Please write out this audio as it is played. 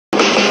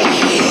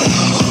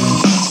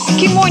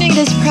morning,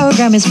 this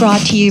program is brought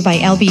to you by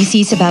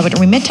LBC Sabawat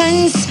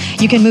Remittance.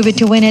 You can move it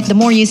to win it. The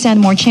more you send,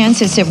 more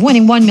chances of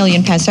winning 1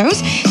 million pesos.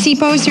 See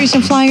posters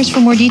and flyers for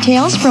more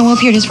details. Promo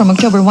period is from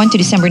October 1 to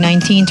December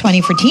 19,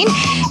 2014.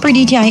 Per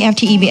DTI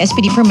FTEB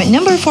SPD permit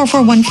number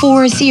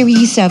 4414,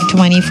 series of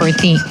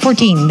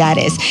 2014, that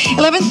is.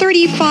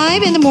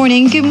 11:35 in the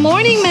morning. Good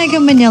morning, Mega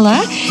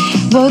Manila.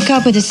 Woke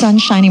up with the sun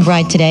shining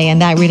bright today, and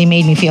that really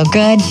made me feel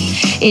good.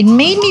 It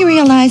made me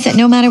realize that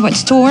no matter what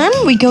storm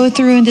we go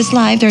through in this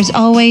life, there's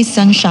always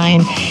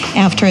sunshine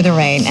after the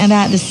rain, and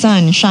that the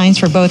sun shines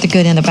for both the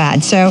good and the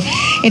bad. So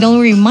it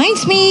only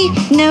reminds me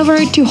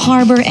never to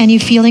harbor any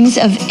feelings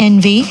of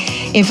envy.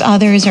 If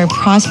others are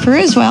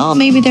prosperous, well,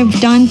 maybe they've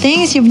done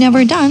things you've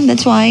never done.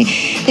 That's why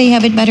they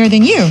have it better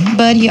than you.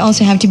 But you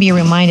also have to be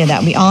reminded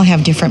that we all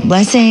have different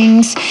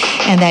blessings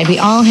and that we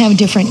all have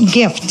different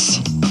gifts.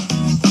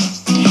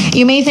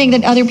 You may think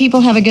that other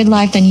people have a good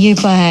life than you,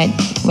 but,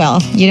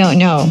 well, you don't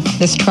know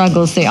the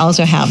struggles they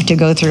also have to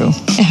go through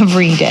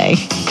every day.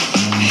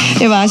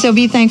 So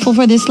be thankful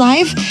for this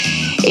life.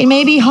 It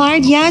may be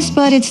hard, yes,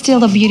 but it's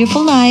still a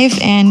beautiful life,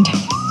 and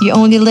you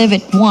only live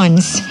it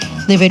once.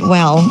 Live it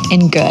well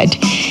and good.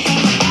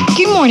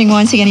 Good morning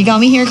once again. You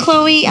got me here,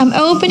 Chloe. I'm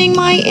opening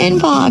my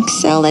inbox,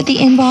 so let the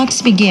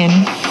inbox begin.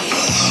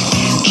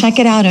 Check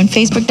it out on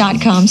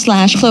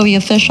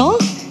facebook.com/ChloeOfficial.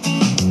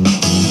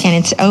 And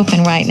it's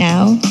open right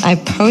now. I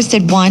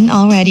posted one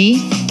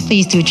already.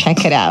 Please do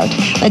check it out.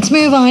 Let's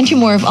move on to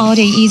more of All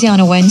Day Easy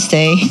on a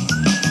Wednesday.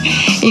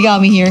 You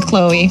got me here,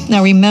 Chloe.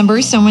 Now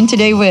remember someone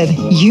today with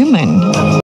human.